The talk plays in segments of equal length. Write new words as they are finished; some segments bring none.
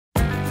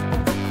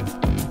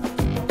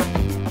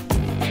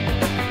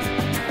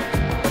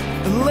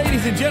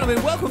Ladies and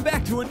gentlemen, welcome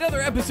back to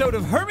another episode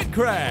of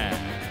Hermitcraft.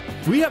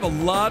 We have a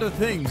lot of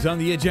things on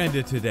the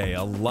agenda today,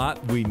 a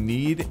lot we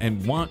need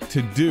and want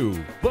to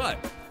do.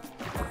 But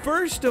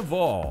first of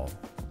all,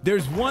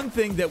 there's one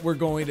thing that we're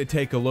going to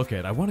take a look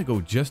at. I want to go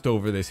just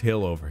over this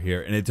hill over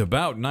here, and it's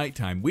about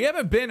nighttime. We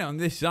haven't been on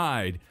this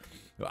side.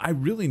 I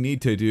really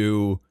need to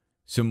do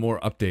some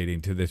more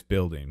updating to this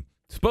building.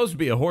 It's supposed to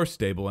be a horse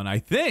stable, and I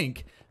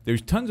think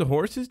there's tons of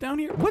horses down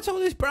here. What's all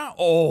this brown?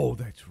 Oh,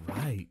 that's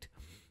right.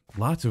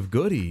 Lots of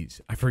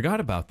goodies. I forgot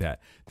about that.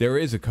 There are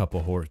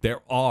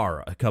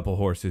a couple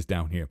horses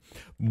down here.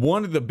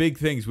 One of the big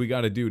things we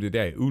got to do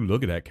today. Ooh,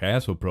 look at that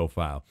castle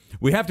profile.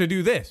 We have to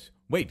do this.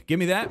 Wait, give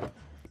me that.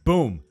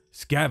 Boom.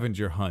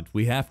 Scavenger hunt.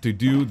 We have to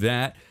do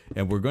that,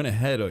 and we're going to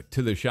head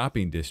to the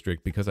shopping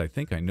district because I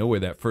think I know where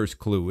that first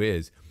clue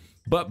is.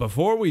 But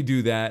before we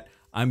do that,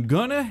 I'm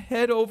going to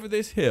head over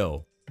this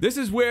hill. This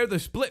is where the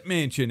split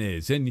mansion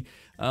is, and,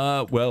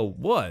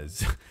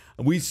 was.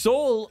 We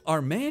sold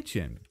our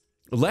mansion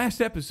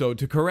last episode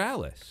to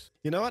Corrales.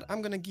 You know what?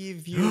 I'm going to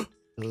give you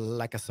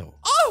like a soul.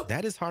 Oh!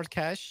 That is hard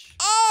cash.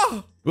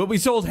 Oh! Well, we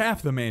sold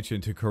half the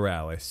mansion to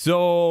Corrales.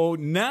 So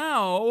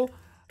now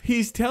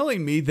he's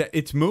telling me that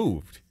it's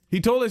moved. He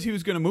told us he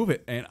was going to move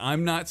it, and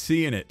I'm not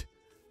seeing it.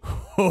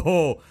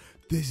 Oh,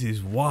 this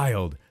is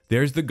wild.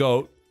 There's the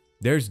goat.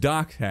 There's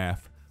Doc's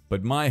half,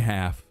 but my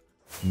half,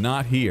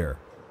 not here.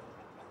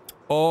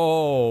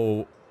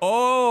 Oh,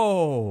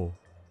 oh,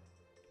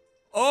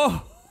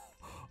 oh,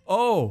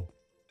 oh.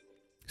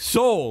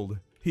 Sold,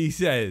 he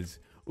says.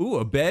 Ooh,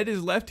 a bed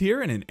is left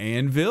here and an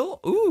anvil.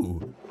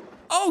 Ooh.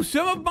 Oh,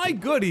 some of my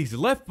goodies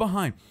left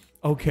behind.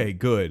 Okay,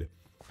 good.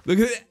 Look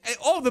at that.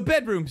 Oh, the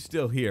bedroom's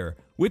still here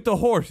with the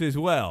horse as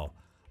well.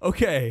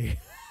 Okay.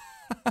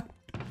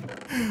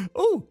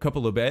 Oh,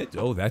 couple of beds.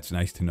 Oh, that's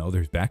nice to know.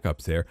 There's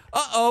backups there.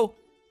 Uh-oh.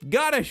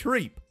 Got a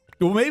shriek.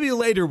 Well, maybe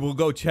later we'll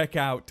go check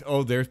out.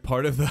 Oh, there's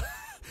part of the...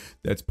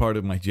 That's part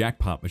of my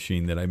jackpot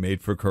machine that I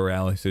made for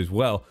Corrales as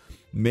well.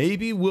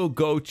 Maybe we'll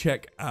go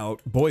check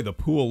out. Boy, the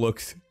pool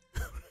looks...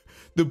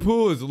 the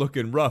pool is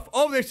looking rough.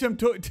 Oh, there's some...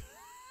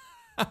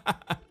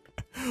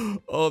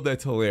 Oh,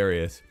 that's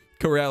hilarious.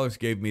 Corrales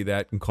gave me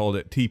that and called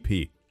it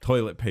TP,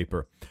 toilet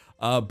paper.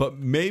 But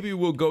maybe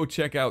we'll go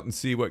check out and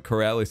see what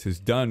Corrales has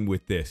done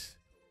with this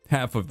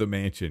half of the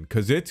mansion,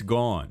 because it's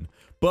gone.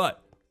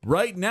 But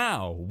right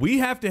now, we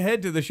have to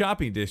head to the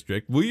shopping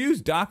district. We'll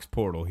use Doc's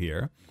portal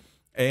here.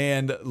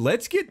 And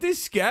let's get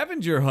this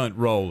scavenger hunt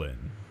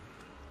rolling.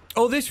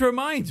 Oh, this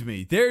reminds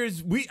me.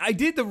 I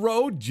did the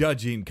road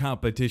judging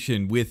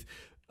competition with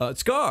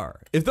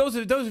Scar. If those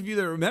of you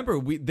that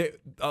remember,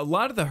 a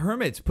lot of the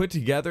hermits put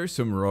together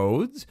some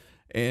roads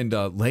and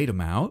laid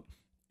them out,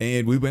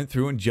 and we went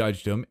through and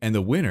judged them. And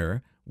the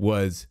winner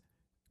was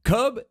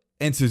Cub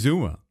and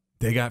Suzuma.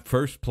 They got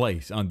first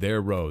place on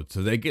their road,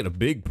 so they get a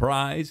big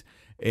prize.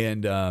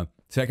 And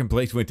second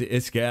place went to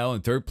Iskal,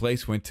 and third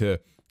place went to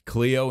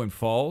Cleo and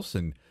False,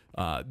 and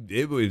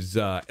it was,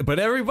 but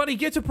everybody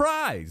gets a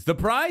prize. The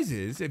prize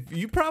is, if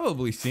you've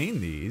probably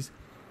seen these,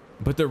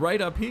 but they're right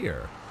up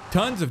here.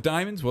 Tons of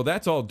diamonds. Well,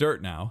 that's all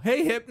dirt now.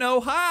 Hey, Hypno.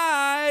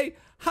 Hi.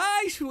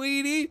 Hi,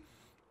 sweetie.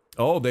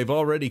 Oh, they've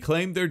already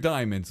claimed their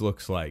diamonds,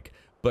 looks like.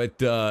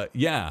 But,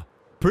 yeah,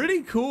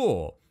 pretty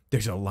cool.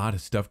 There's a lot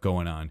of stuff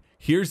going on.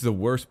 Here's the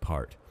worst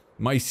part.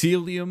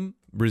 Mycelium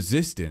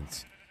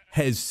Resistance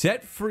has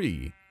set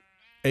free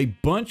a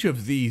bunch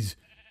of these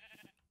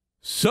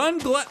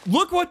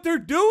look what they're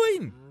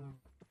doing.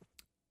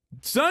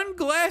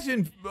 Sunglass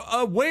and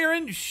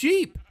wearing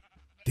sheep.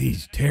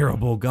 These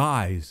terrible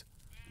guys.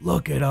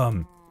 Look at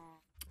them.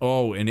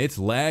 Oh, and it's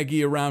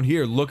laggy around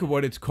here. Look at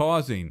what it's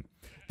causing.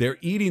 They're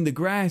eating the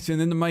grass and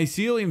then the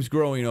mycelium's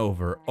growing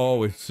over.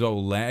 Oh, it's so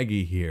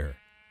laggy here.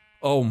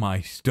 Oh,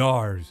 my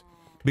stars.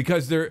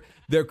 Because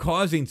they're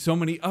causing so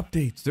many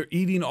updates. They're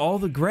eating all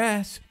the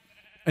grass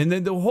and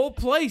then the whole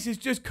place is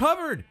just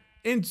covered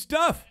in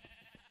stuff.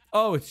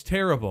 Oh, it's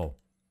terrible.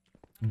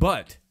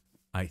 But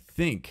I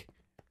think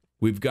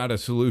we've got a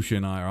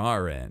solution on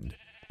our end,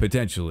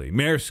 potentially.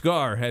 Mayor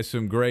Scar has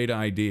some great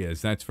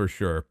ideas, that's for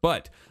sure.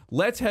 But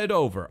let's head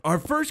over. Our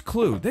first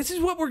clue, this is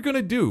what we're going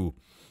to do,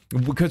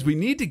 because we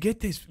need to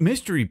get this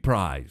mystery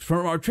prize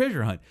from our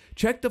treasure hunt.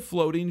 Check the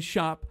floating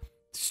shop's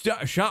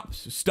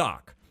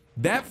stock.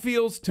 That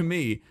feels to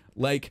me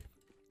like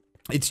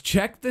it's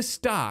check the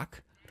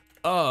stock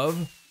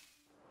of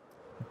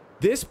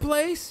this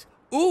place.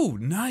 Ooh,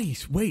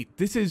 nice. Wait,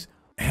 this is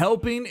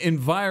helping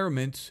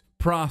environments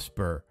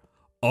prosper.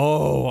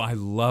 Oh, I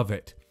love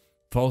it.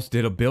 False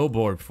did a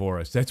billboard for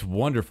us. That's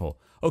wonderful.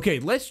 Okay,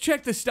 let's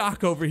check the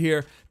stock over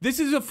here. This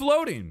is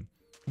floating.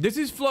 This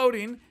is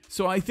floating.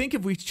 So I think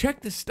if we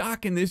check the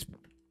stock in this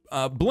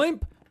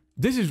blimp,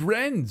 this is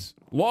Ren's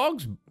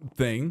logs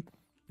thing,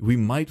 we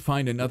might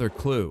find another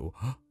clue.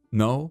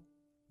 No,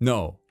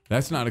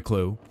 that's not a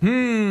clue.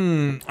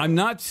 I'm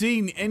not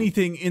seeing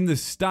anything in the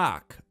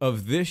stock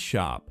of this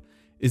shop.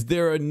 Is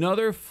there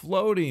another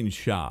floating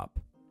shop?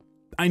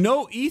 I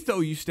know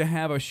Etho used to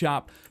have a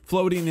shop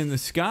floating in the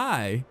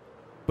sky,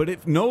 but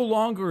it no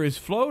longer is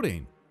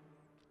floating.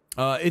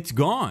 It's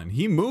gone.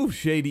 He moved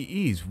Shady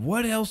Ease.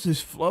 What else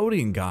is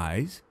floating,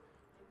 guys?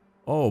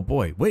 Oh,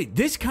 boy. Wait,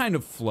 this kind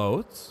of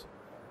floats.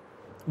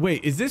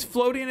 Wait, is this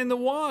floating in the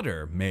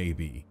water?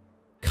 Maybe.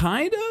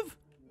 Kind of?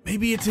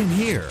 Maybe it's in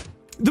here.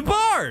 The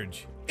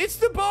barge! It's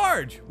the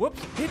barge!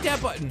 Whoops, hit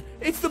that button.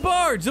 It's the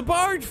barge! The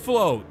barge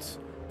floats!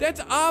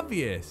 That's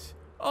obvious.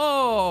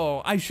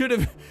 Oh, I should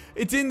have...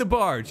 It's in the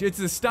barge. It's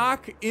the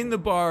stock in the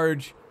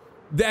barge.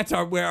 That's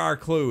where our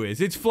clue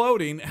is. It's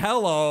floating.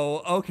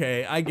 Hello.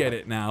 Okay, I get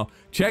it now.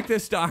 Check the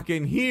stock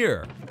in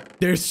here.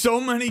 There's so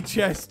many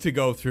chests to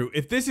go through.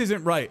 If this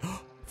isn't right,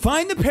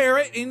 find the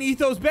parrot in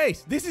Ethos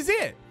base. This is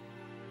it.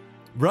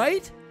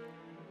 Right?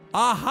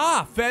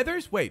 Aha,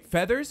 feathers? Wait,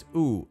 feathers?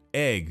 Ooh,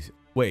 eggs.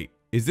 Wait,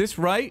 is this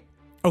right?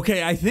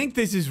 Okay, I think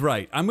this is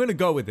right. I'm going to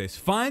go with this.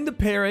 Find the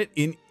parrot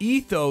in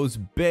Ethos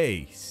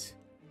base.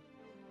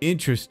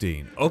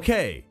 Interesting.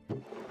 Okay.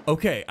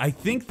 Okay, I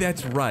think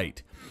that's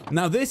right.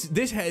 Now this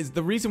has,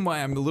 the reason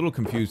why I'm a little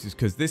confused is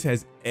because this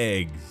has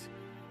eggs.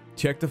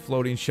 Check the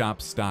floating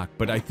shop stock,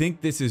 but I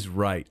think this is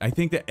right. I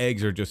think the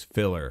eggs are just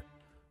filler.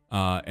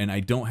 And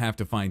I don't have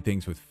to find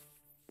things with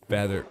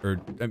feather,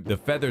 or the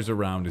feathers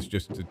around is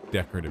just a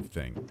decorative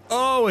thing.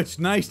 Oh, it's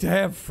nice to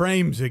have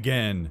frames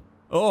again.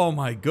 Oh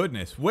my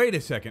goodness. Wait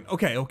a second.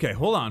 Okay,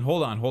 hold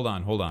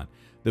on.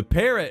 The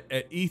parrot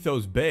at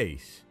Ethos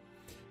base,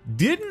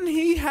 didn't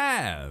he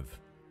have,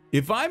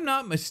 if I'm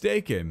not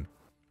mistaken,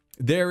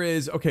 there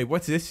is, okay,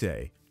 what's this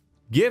say?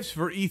 Gifts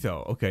for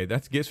Etho. Okay,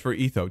 that's gifts for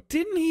Etho.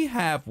 Didn't he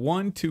have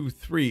 1, 2,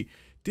 3?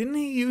 Didn't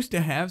he used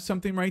to have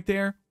something right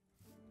there?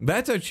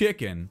 That's a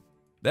chicken.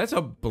 That's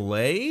a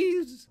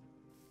blaze?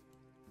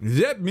 Is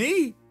that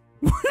me?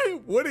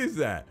 What is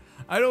that?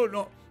 I don't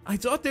know. I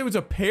thought there was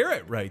a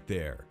parrot right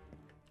there.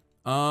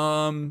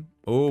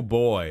 Oh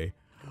boy.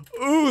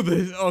 Ooh,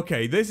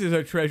 this is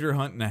a treasure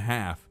hunt and a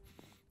half.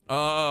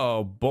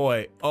 Oh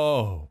boy.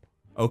 Oh.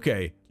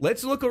 Okay,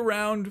 let's look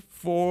around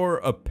for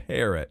a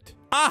parrot.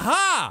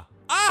 Aha!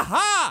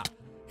 Aha!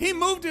 He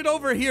moved it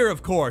over here,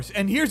 of course,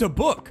 and here's a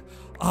book.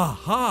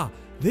 Aha!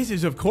 This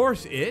is, of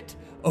course, it.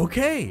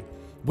 Okay,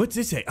 what's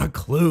this say? A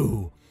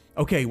clue.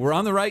 Okay, we're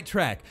on the right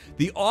track.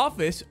 The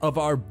office of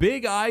our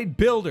big-eyed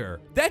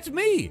builder. That's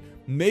me.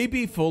 May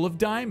be full of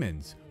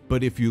diamonds,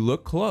 but if you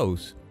look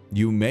close,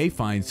 you may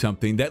find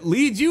something that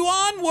leads you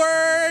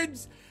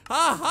onwards.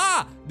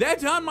 Aha!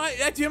 That's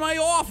in my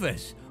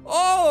office.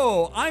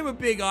 Oh, I'm a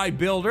big-eyed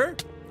builder.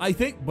 I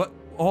think, but,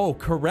 oh,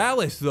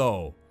 Corrales,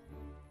 though.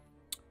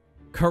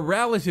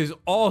 Corrales is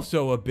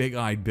also a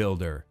big-eyed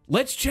builder.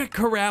 Let's check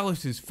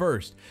Corrales's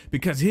first,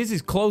 because his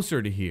is closer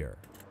to here.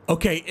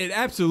 Okay, it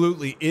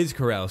absolutely is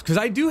Corrales, because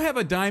I do have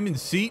a diamond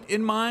seat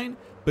in mine,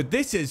 but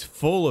this is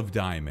full of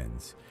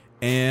diamonds.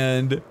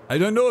 And I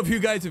don't know if you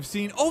guys have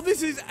seen, oh,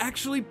 this is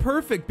actually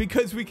perfect,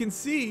 because we can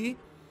see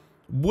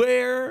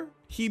where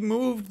he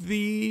moved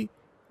the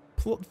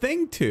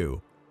thing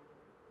to.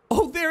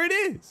 Oh, there it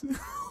is.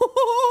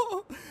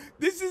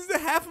 This is the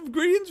half of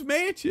Grian's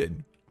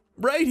mansion.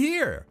 Right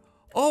here.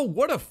 Oh,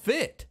 what a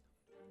fit.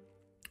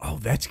 Oh,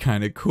 that's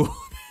kind of cool.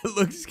 That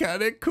looks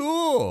kind of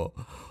cool.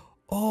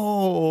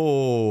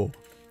 Oh.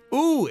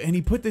 Ooh, and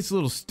he put this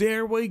little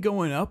stairway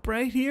going up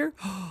right here.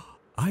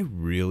 I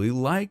really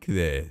like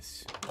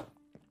this.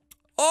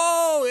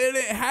 Oh, and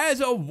it has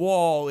a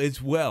wall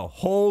as well.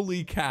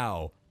 Holy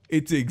cow.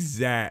 It's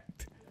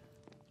exact.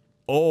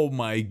 Oh,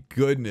 my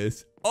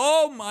goodness.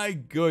 Oh my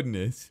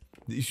goodness.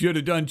 You should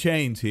have done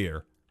chains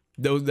here.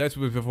 That's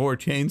before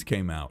chains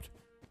came out.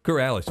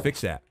 Corrales,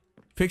 fix that.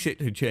 Fix it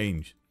to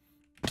change.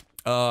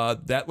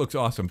 That looks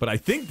awesome. But I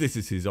think this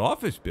is his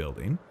office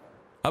building.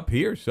 Up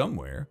here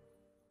somewhere.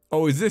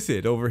 Oh, is this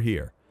it? Over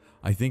here.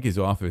 I think his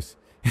office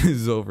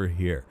is over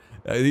here.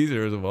 These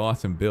are some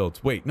awesome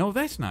builds. Wait, no,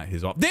 that's not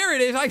his office. There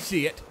it is. I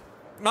see it.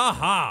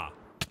 Aha.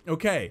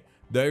 Okay.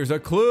 There's a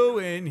clue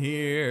in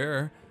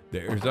here.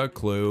 There's a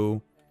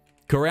clue.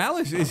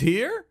 Corrales is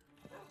here?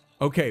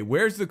 Okay,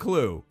 where's the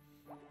clue?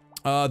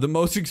 The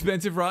most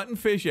expensive rotten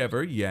fish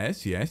ever.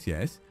 Yes.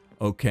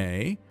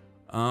 Okay.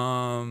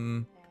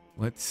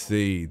 Let's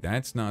see.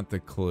 That's not the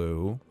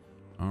clue.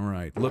 All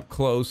right, look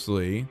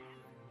closely.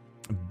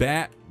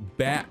 Bat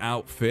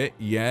outfit.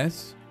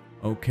 Yes.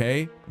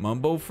 Okay.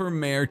 Mumbo for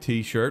Mayor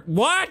t-shirt.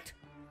 What?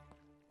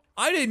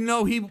 I didn't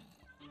know he...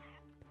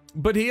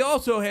 But he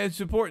also has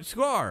support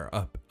scar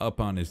up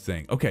on his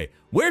thing. Okay,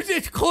 where's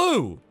this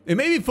clue? It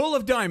may be full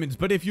of diamonds,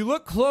 but if you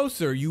look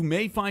closer, you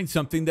may find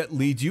something that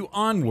leads you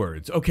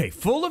onwards. Okay,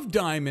 full of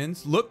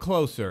diamonds. Look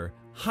closer.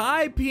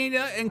 Hi,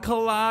 Peanut and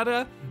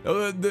Colada.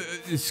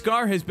 The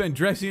Scar has been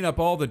dressing up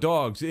all the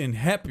dogs in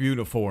HEP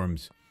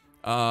uniforms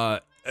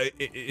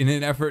in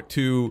an effort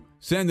to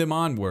send them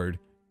onward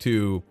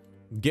to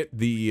get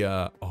the,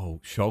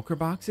 shulker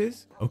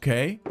boxes?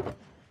 Okay.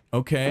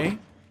 Okay.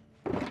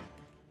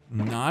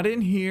 Not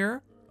in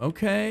here.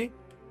 Okay.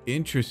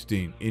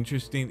 Interesting.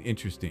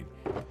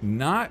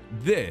 Not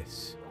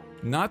this.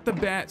 Not the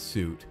bat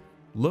suit.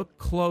 Look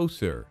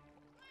closer.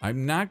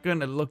 I'm not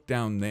gonna look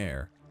down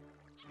there.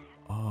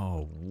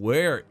 Oh,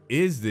 where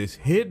is this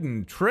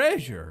hidden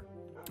treasure?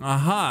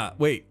 Aha.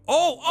 Wait.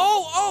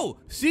 Oh.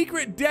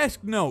 Secret desk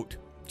note.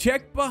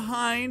 Check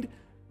behind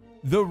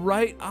the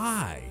right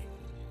eye.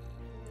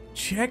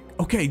 Check.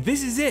 Okay,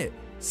 this is it.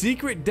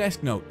 Secret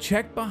desk note.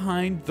 Check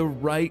behind the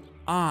right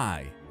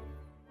eye.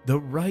 The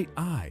right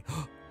eye.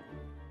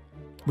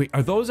 Wait,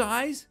 are those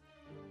eyes?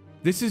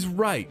 This is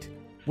right.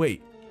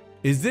 Wait.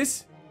 Is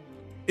this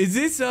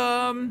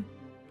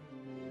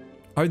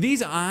are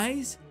these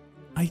eyes?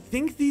 I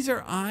think these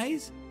are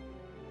eyes.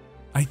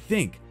 I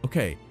think.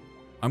 Okay.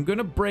 I'm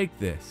gonna break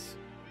this.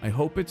 I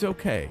hope it's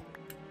okay.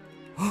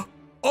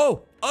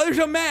 Oh, there's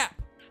a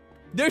map.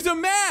 There's a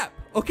map.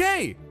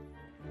 Okay.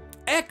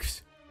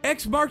 X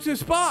marks the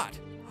spot.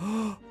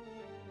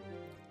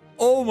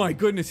 Oh my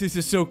goodness, this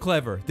is so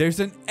clever.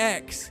 There's an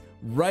X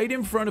right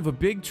in front of a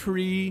big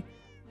tree.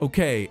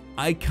 Okay,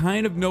 I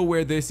kind of know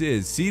where this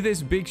is. See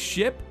this big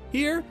ship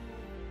here?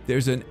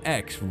 There's an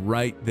X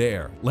right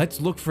there.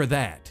 Let's look for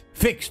that.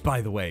 Fixed,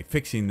 by the way,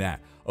 fixing that.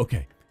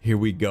 Okay. Here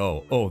we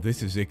go. Oh,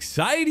 this is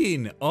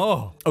exciting.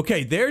 Oh,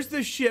 okay. There's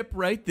the ship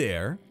right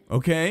there.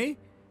 Okay.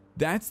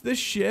 That's the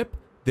ship.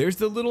 There's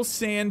the little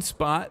sand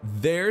spot.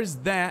 There's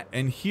that.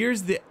 And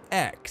here's the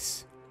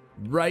X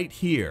right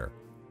here.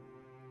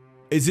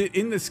 Is it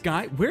in the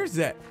sky? Where's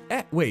that?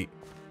 Wait,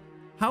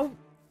 how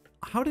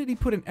did he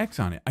put an X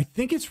on it? I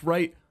think it's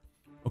right.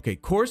 Okay.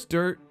 Coarse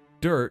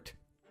dirt,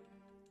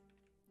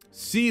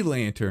 sea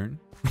lantern.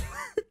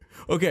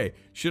 Okay.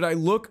 Should I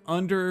look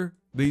under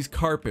these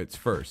carpets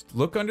first?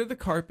 Look under the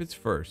carpets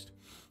first.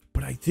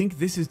 But I think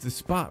this is the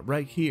spot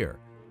right here.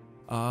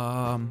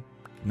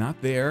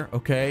 Not there.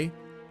 Okay.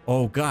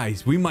 Oh,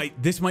 guys,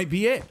 this might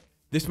be it.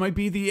 This might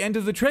be the end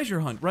of the treasure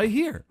hunt right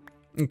here.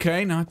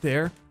 Okay, not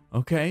there.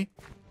 Okay.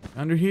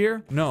 Under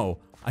here? No.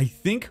 I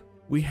think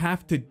we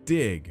have to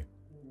dig.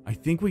 I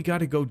think we got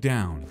to go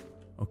down.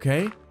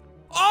 Okay.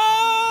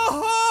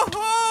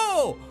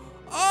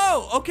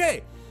 Oh,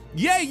 okay.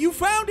 Yay, you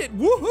found it.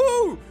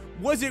 Woohoo.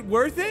 Was it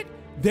worth it?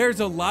 There's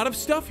a lot of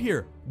stuff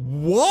here.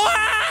 What?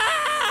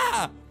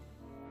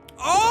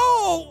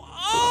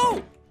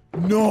 Oh!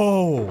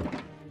 No!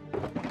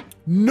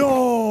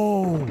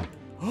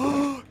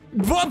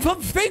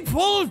 Thing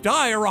full of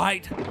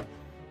diorite.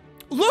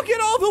 Look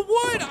at all the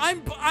wood.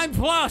 I'm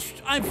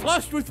flushed. I'm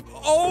flushed with.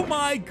 Oh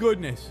my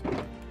goodness.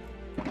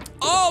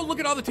 Oh, look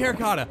at all the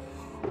terracotta.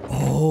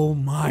 Oh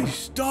my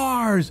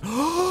stars.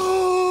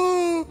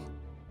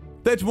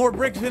 That's more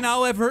bricks than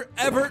I'll ever.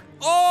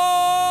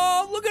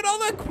 Oh, look at all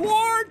the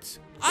quartz.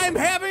 I'm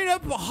having a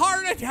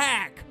heart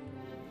attack.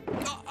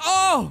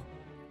 Oh,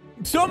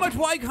 so much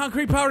white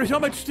concrete powder, so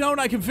much stone,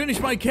 I can finish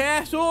my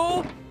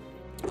castle.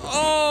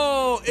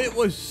 Oh, it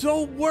was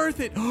so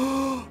worth it.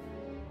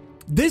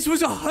 This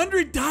was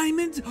 100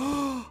 diamonds.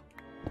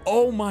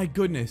 Oh my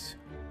goodness.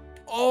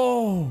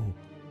 Oh,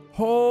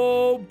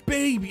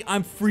 baby,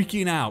 I'm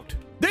freaking out.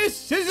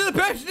 This is the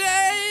best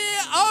day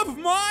of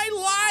my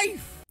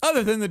life.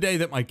 Other than the day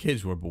that my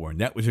kids were born.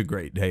 That was a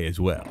great day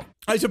as well.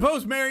 I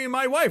suppose marrying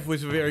my wife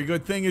was a very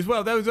good thing as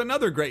well. That was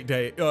another great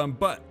day.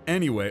 But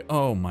anyway,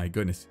 oh my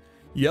goodness.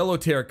 Yellow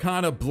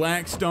terracotta,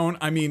 black stone.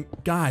 I mean,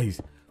 guys,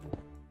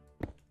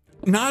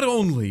 not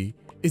only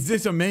is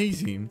this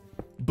amazing,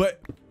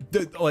 but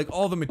like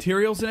all the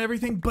materials and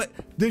everything, but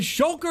the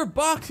shulker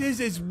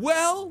boxes as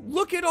well.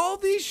 Look at all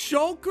these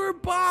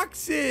shulker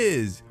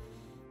boxes.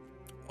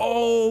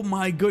 Oh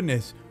my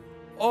goodness.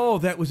 Oh,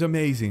 that was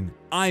amazing.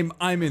 I'm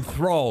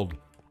enthralled.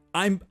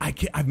 I've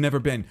never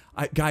been,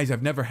 guys,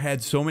 I've never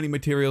had so many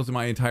materials in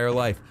my entire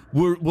life.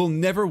 We'll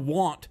never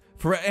want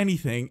for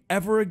anything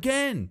ever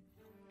again.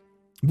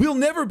 We'll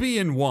never be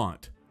in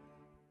want.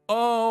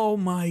 Oh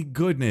my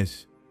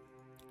goodness.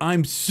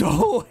 I'm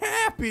so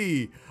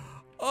happy.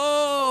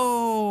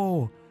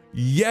 Oh,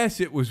 yes,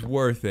 it was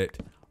worth it.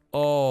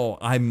 Oh,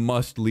 I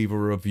must leave a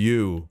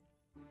review.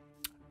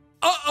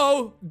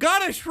 Uh-oh,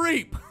 got a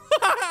shreep.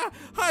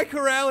 Hi,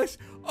 Corrales.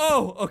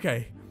 Oh,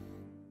 okay.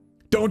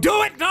 Don't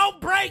do it. Don't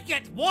break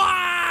it.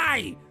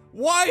 Why?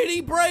 Why did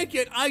he break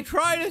it? I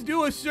try to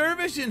do a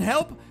service and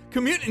help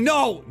community.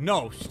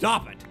 No,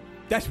 stop it.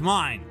 That's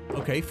mine.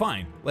 Okay,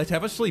 fine. Let's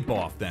have a sleep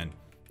off then.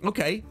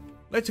 Okay,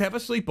 let's have a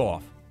sleep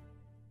off.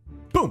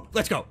 Boom,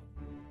 let's go.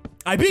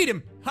 I beat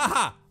him.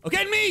 Haha.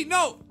 Okay, me.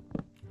 No.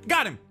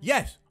 Got him.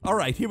 Yes. All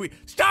right, here we.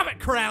 Stop it,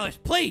 Corrales,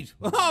 please.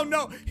 Oh,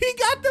 no. He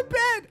got the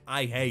bed.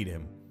 I hate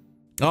him.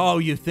 Oh,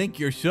 you think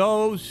you're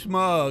so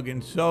smug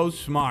and so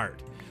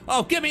smart.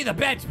 Oh, give me the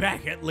beds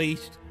back at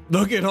least.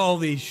 Look at all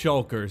these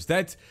shulkers.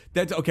 That's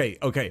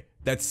okay.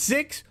 That's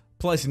 6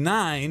 plus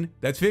 9.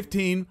 That's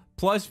 15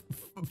 plus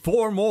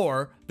 4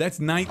 more. That's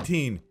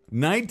 19.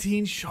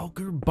 19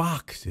 shulker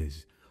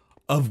boxes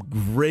of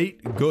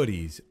great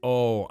goodies.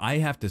 Oh, I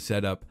have to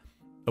set up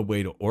a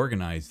way to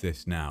organize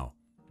this now,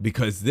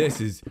 because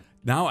this is,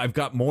 now I've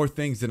got more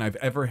things than I've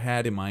ever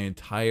had in my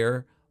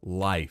entire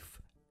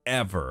life,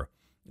 ever.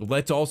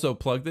 Let's also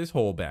plug this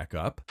hole back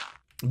up.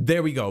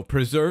 There we go.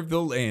 Preserve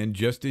the land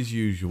just as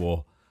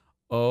usual.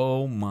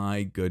 Oh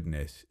my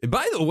goodness. And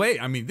by the way,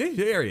 I mean, this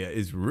area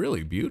is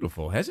really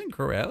beautiful. Hasn't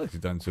Corrales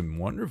done some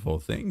wonderful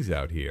things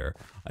out here?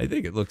 I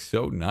think it looks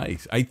so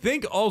nice. I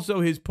think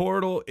also his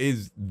portal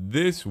is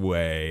this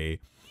way.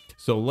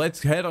 So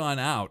let's head on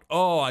out.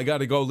 Oh, I got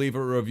to go leave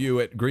a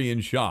review at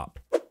Grian's shop.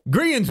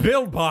 Grian's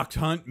build box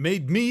hunt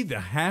made me the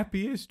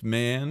happiest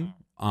man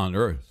on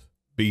earth.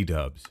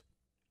 B-dubs.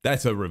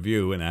 That's a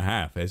review and a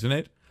half, isn't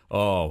it?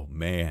 Oh,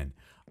 man.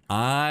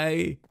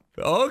 Okay.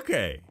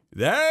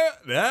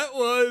 That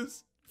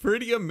was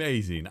pretty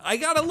amazing. I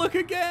gotta look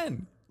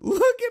again.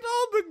 Look at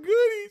all the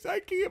goodies. I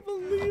can't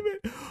believe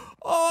it.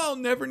 Oh, I'll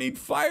never need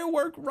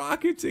firework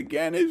rockets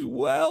again as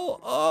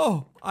well.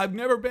 Oh, I've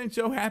never been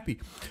so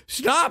happy.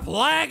 Stop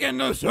lagging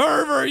the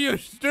server, you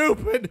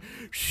stupid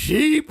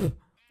sheep.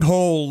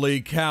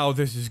 Holy cow,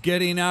 this is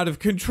getting out of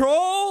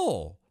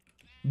control.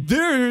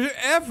 They're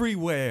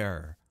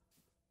everywhere.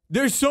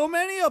 There's so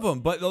many of them.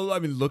 But I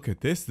mean, look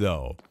at this,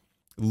 though.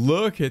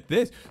 Look at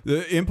this.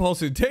 The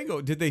Impulse and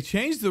Tango, did they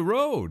change the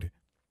road?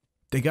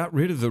 They got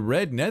rid of the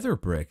red nether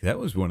brick. That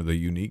was one of the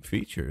unique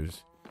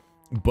features.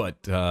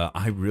 But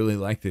I really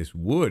like this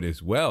wood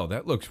as well.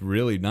 That looks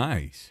really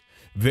nice.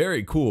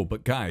 Very cool.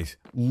 But guys,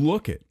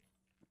 look at.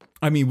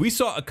 I mean, we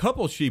saw a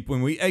couple sheep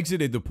when we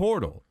exited the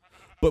portal.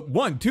 But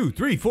 1, 2,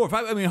 3, 4,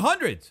 5, I mean,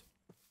 hundreds.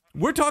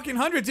 We're talking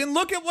hundreds. And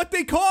look at what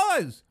they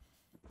cause.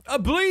 A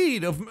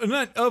bleed of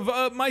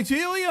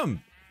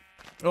mycelium.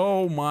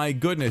 Oh, my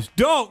goodness.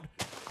 Don't.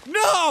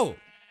 No!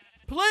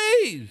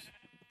 Please!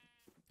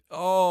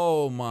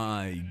 Oh,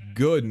 my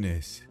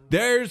goodness.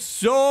 There's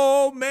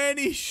so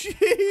many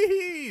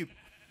sheep.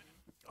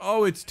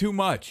 Oh, it's too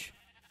much.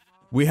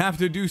 We have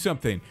to do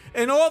something.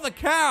 And all the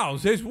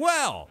cows as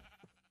well.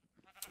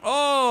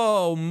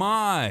 Oh,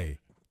 my.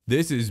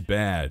 This is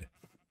bad.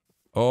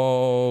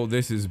 Oh,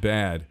 this is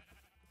bad.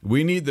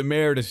 We need the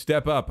mayor to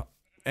step up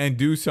and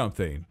do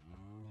something.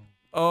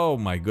 Oh,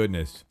 my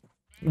goodness.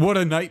 What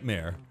a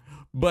nightmare.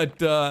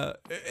 But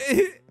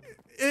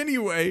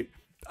anyway,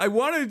 I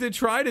wanted to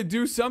try to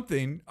do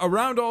something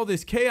around all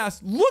this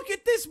chaos. Look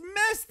at this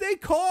mess they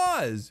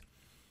cause.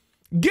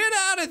 Get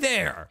out of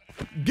there.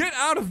 Get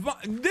out of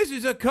this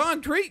is a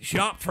concrete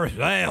shop for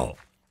sale.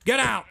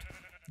 Get out.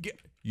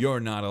 You're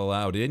not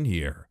allowed in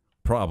here,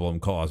 problem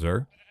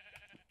causer.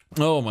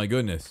 Oh, my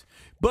goodness.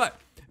 But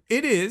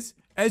it is,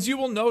 as you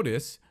will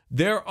notice,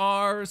 there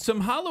are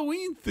some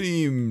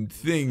Halloween-themed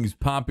things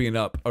popping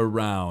up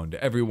around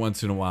every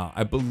once in a while.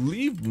 I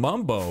believe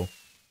Mumbo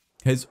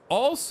has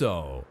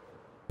also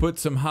put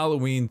some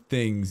Halloween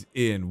things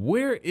in.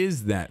 Where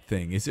is that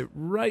thing? Is it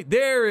right?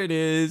 There it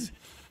is.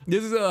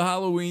 This is a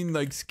Halloween,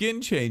 like, skin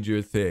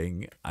changer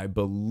thing, I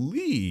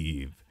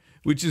believe,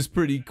 which is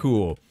pretty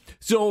cool.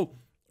 So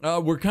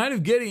we're kind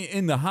of getting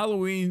in the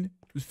Halloween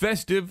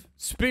festive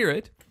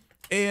spirit.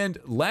 And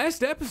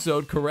last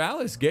episode,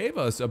 Corrales gave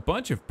us a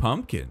bunch of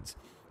pumpkins.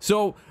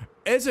 So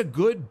as a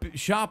good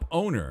shop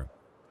owner,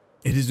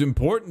 it is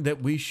important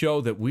that we show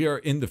that we are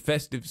in the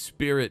festive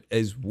spirit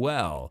as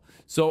well.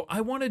 So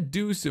I want to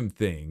do some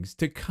things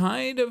to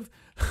kind of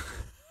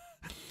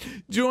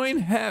join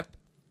HEP,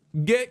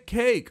 get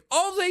cake.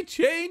 Oh, they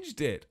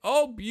changed it.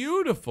 Oh,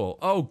 beautiful.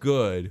 Oh,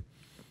 good.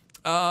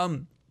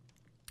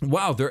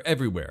 Wow, they're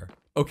everywhere.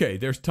 Okay,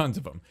 there's tons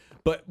of them.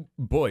 But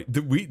boy,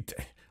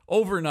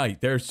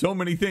 overnight, there's so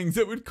many things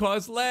that would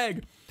cause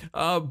lag.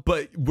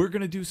 But we're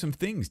going to do some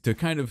things to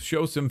kind of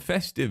show some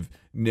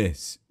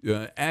festiveness,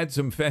 add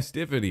some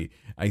festivity.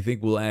 I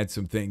think we'll add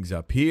some things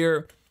up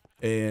here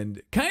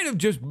and kind of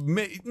just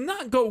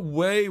not go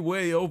way,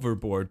 way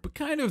overboard, but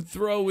kind of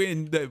throw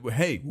in that,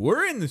 hey,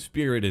 we're in the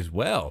spirit as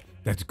well.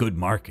 That's good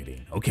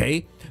marketing,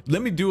 okay?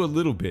 Let me do a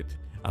little bit.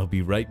 I'll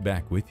be right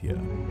back with you.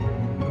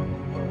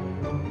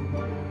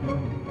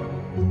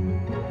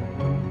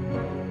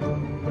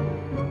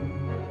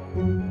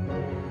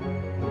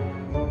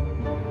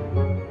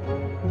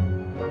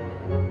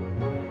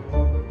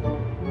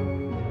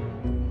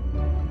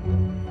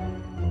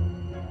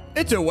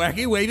 It's a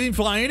wacky, waving,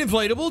 flying,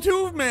 inflatable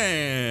tube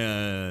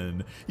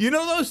man. You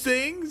know those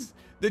things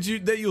that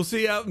you'll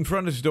see out in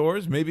front of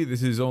stores? Maybe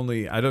this is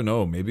only, I don't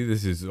know, maybe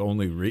this is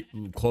only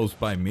close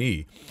by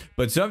me.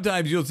 But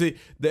sometimes you'll see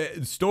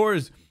the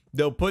stores,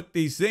 they'll put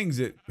these things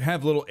that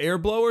have little air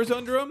blowers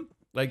under them,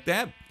 like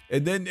that.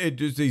 And then it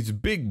just these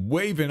big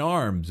waving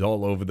arms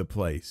all over the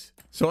place.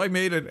 So I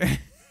made it.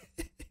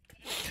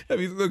 I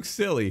mean, it looks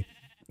silly.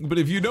 But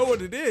if you know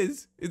what it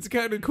is, it's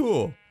kind of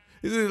cool.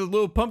 This is a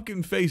little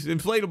pumpkin face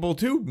inflatable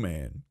tube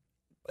man.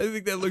 I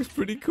think that looks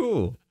pretty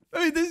cool.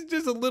 I mean, this is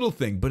just a little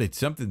thing, but it's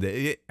something that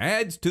it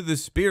adds to the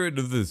spirit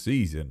of the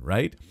season,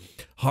 right?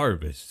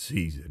 Harvest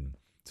season.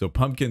 So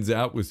pumpkins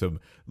out with some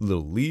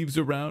little leaves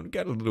around.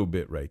 Got a little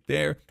bit right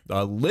there.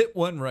 A lit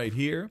one right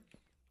here.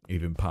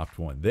 Even popped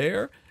one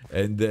there.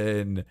 And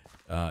then,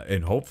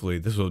 and hopefully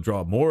this will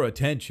draw more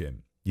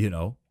attention. You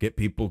know, get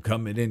people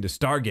coming into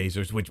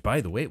Stargazers, which,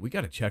 by the way, we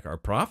got to check our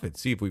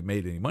profits, see if we've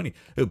made any money.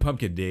 A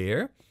pumpkin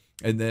there.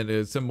 And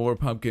then some more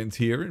pumpkins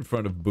here in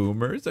front of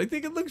boomers. I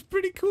think it looks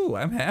pretty cool.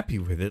 I'm happy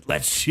with it.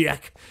 Let's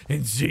check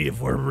and see if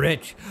we're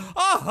rich.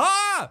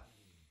 Aha!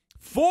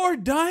 4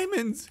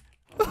 diamonds.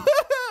 I'm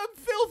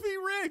filthy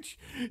rich.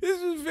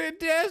 This is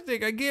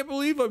fantastic. I can't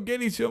believe I'm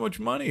getting so much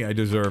money. I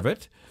deserve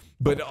it.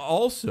 But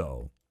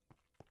also,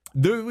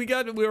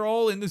 we're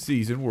all in the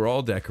season. We're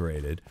all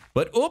decorated.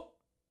 But,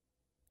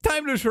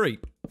 time to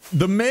sleep.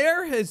 The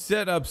mayor has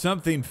set up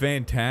something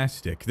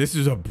fantastic. This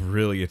is a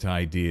brilliant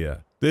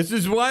idea. This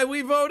is why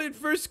we voted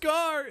for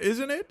Scar,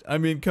 isn't it? I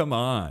mean, come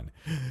on.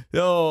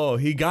 Oh,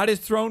 he got his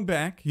throne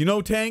back. You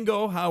know,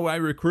 Tango, how I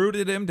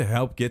recruited him to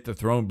help get the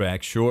throne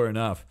back. Sure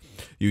enough,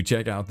 you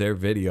check out their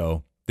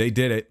video. They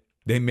did it.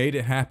 They made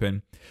it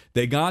happen.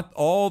 They got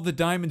all the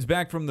diamonds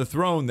back from the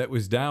throne that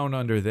was down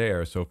under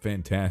there. So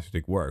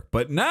fantastic work.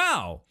 But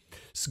now,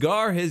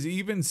 Scar has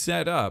even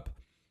set up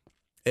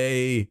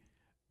a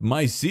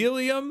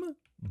mycelium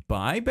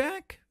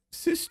buyback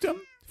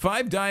system.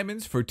 5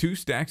 diamonds for 2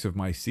 stacks of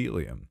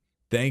mycelium.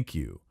 Thank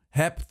you.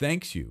 Hep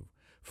thanks you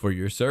for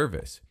your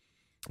service.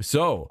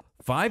 So,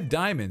 5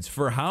 diamonds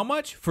for how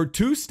much? For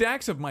 2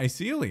 stacks of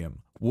mycelium.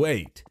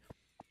 Wait.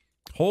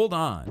 Hold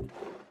on.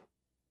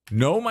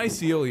 No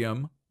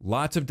mycelium,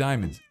 lots of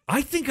diamonds.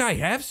 I think I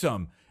have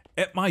some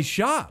at my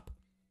shop.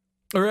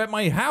 Or at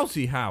my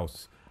housey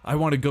house. I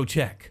want to go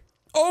check.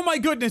 Oh my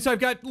goodness, I've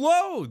got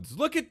loads.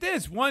 Look at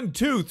this. 1,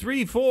 2,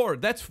 3, 4.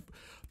 That's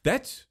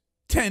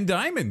 10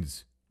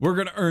 diamonds we're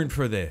going to earn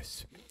for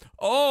this.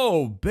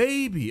 Oh,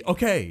 baby.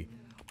 Okay.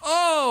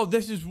 Oh,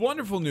 this is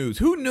wonderful news.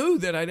 Who knew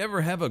that I'd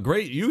ever have a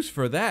great use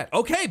for that?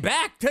 Okay,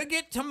 back to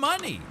get to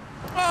money.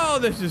 Oh,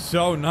 this is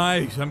so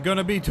nice. I'm going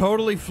to be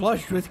totally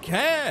flushed with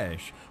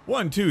cash.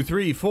 1, 2,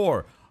 3,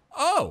 4.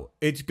 Oh,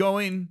 it's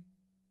going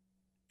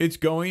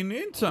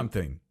in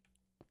something.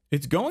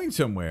 It's going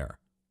somewhere.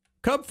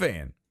 Cub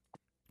fan.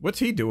 What's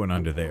he doing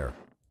under there?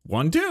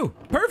 1, 2.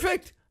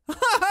 Perfect.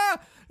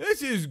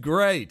 This is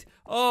great.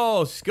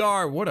 Oh,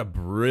 Scar, what a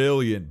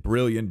brilliant,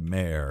 brilliant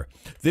mayor.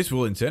 This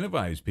will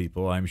incentivize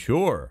people, I'm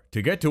sure,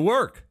 to get to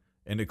work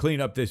and to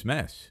clean up this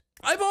mess.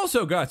 I've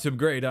also got some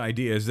great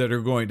ideas that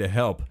are going to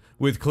help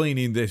with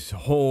cleaning this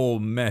whole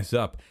mess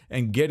up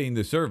and getting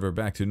the server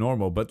back to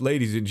normal. But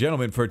ladies and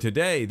gentlemen, for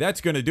today,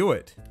 that's going to do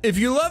it. If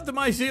you love the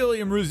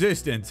mycelium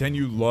resistance and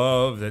you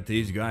love that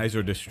these guys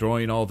are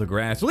destroying all the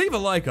grass, leave a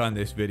like on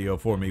this video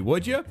for me,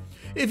 would you?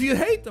 If you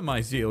hate the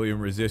mycelium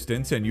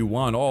resistance and you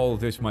want all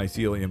this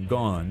mycelium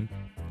gone,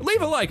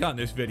 leave a like on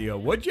this video,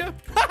 would you?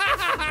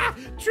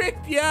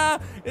 Tricked ya!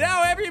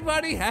 Now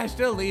everybody has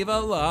to leave a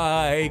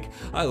like.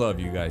 I love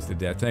you guys to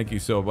death. Thank you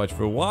so much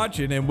for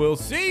watching, and we'll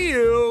see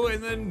you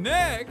in the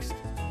next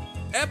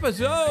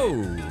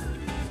episode.